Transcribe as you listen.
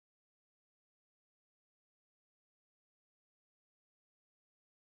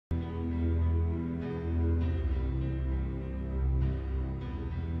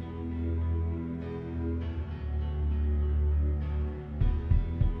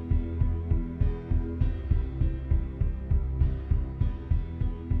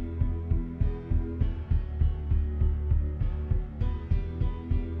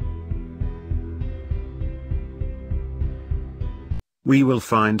we will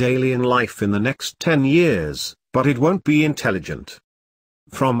find alien life in the next 10 years, but it won't be intelligent.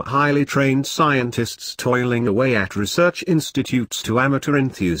 From highly trained scientists toiling away at research institutes to amateur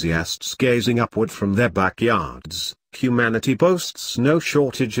enthusiasts gazing upward from their backyards, humanity boasts no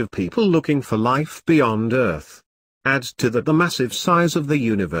shortage of people looking for life beyond Earth. Add to that the massive size of the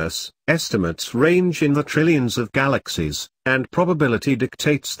universe, estimates range in the trillions of galaxies, and probability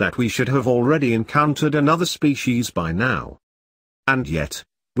dictates that we should have already encountered another species by now. And yet,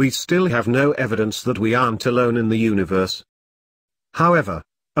 we still have no evidence that we aren't alone in the universe. However,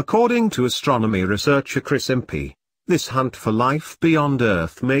 according to astronomy researcher Chris Impey, this hunt for life beyond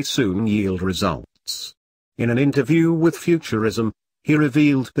Earth may soon yield results. In an interview with Futurism, he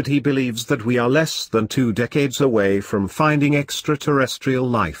revealed that he believes that we are less than 2 decades away from finding extraterrestrial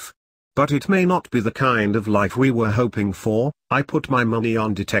life. But it may not be the kind of life we were hoping for. I put my money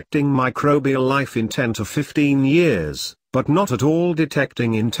on detecting microbial life in 10 to 15 years, but not at all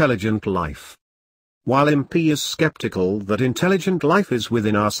detecting intelligent life. While Impey is skeptical that intelligent life is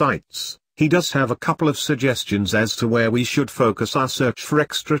within our sights, he does have a couple of suggestions as to where we should focus our search for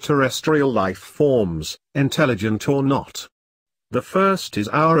extraterrestrial life forms, intelligent or not. The first is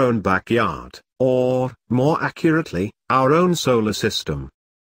our own backyard, or, more accurately, our own solar system.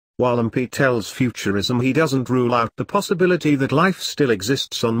 While Impey tells Futurism he doesn't rule out the possibility that life still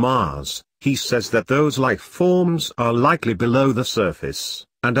exists on Mars, he says that those life forms are likely below the surface,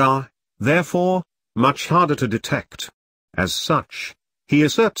 and are, therefore, much harder to detect. As such, he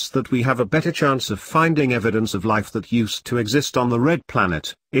asserts that we have a better chance of finding evidence of life that used to exist on the Red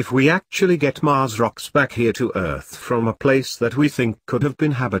Planet, if we actually get Mars rocks back here to Earth from a place that we think could have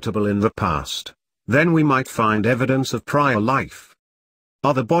been habitable in the past. Then we might find evidence of prior life.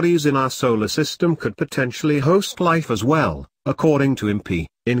 Other bodies in our solar system could potentially host life as well, according to Impey,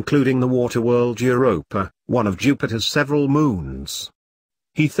 including the water world Europa, one of Jupiter's several moons.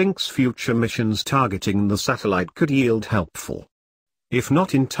 He thinks future missions targeting the satellite could yield helpful, if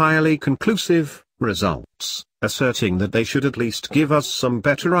not entirely conclusive, results, asserting that they should at least give us some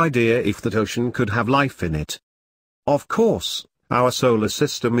better idea if that ocean could have life in it. Of course, our solar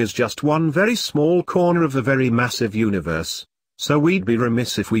system is just one very small corner of a very massive universe, so we'd be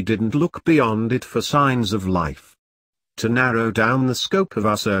remiss if we didn't look beyond it for signs of life. To narrow down the scope of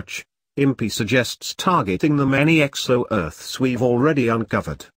our search, Impey suggests targeting the many exo-Earths we've already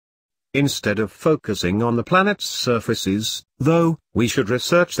uncovered. Instead of focusing on the planet's surfaces, though, we should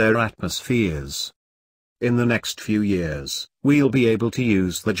research their atmospheres. In the next few years, we'll be able to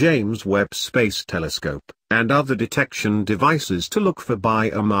use the James Webb Space Telescope, and other detection devices to look for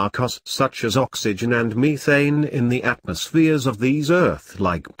biomarkers such as oxygen and methane in the atmospheres of these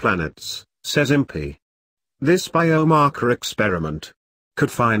Earth-like planets, says Impey. This biomarker experiment could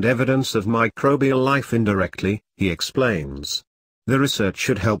find evidence of microbial life indirectly, he explains. The research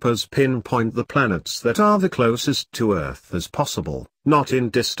should help us pinpoint the planets that are the closest to Earth as possible, not in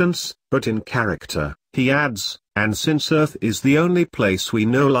distance, but in character, he adds, and since Earth is the only place we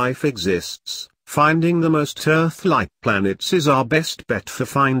know life exists, finding the most Earth-like planets is our best bet for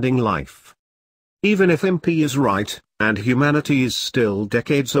finding life. Even if Impey is right, and humanity is still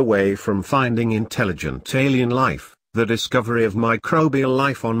decades away from finding intelligent alien life, the discovery of microbial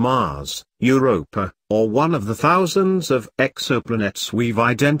life on Mars, Europa, or one of the thousands of exoplanets we've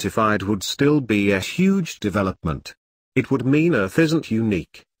identified would still be a huge development. It would mean Earth isn't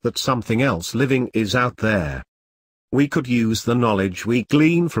unique, that something else living is out there. We could use the knowledge we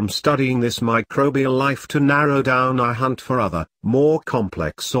glean from studying this microbial life to narrow down our hunt for other, more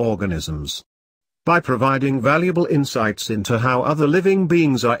complex organisms. By providing valuable insights into how other living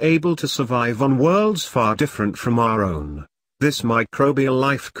beings are able to survive on worlds far different from our own, this microbial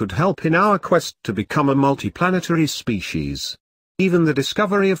life could help in our quest to become a multi-planetary species. Even the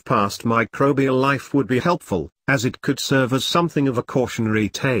discovery of past microbial life would be helpful, as it could serve as something of a cautionary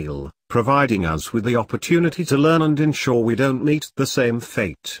tale, providing us with the opportunity to learn and ensure we don't meet the same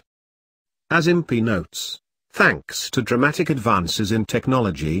fate. As Impey notes, thanks to dramatic advances in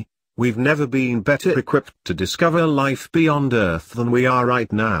technology, we've never been better equipped to discover life beyond Earth than we are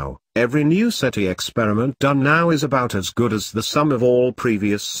right now. Every new SETI experiment done now is about as good as the sum of all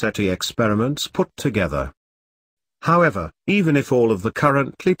previous SETI experiments put together. However, even if all of the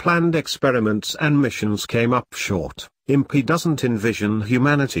currently planned experiments and missions came up short, Impey doesn't envision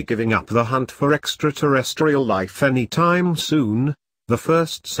humanity giving up the hunt for extraterrestrial life anytime soon. The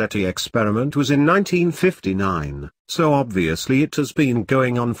first SETI experiment was in 1959, so obviously it has been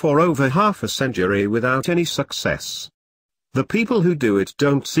going on for over half a century without any success. The people who do it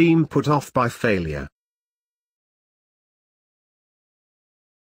don't seem put off by failure,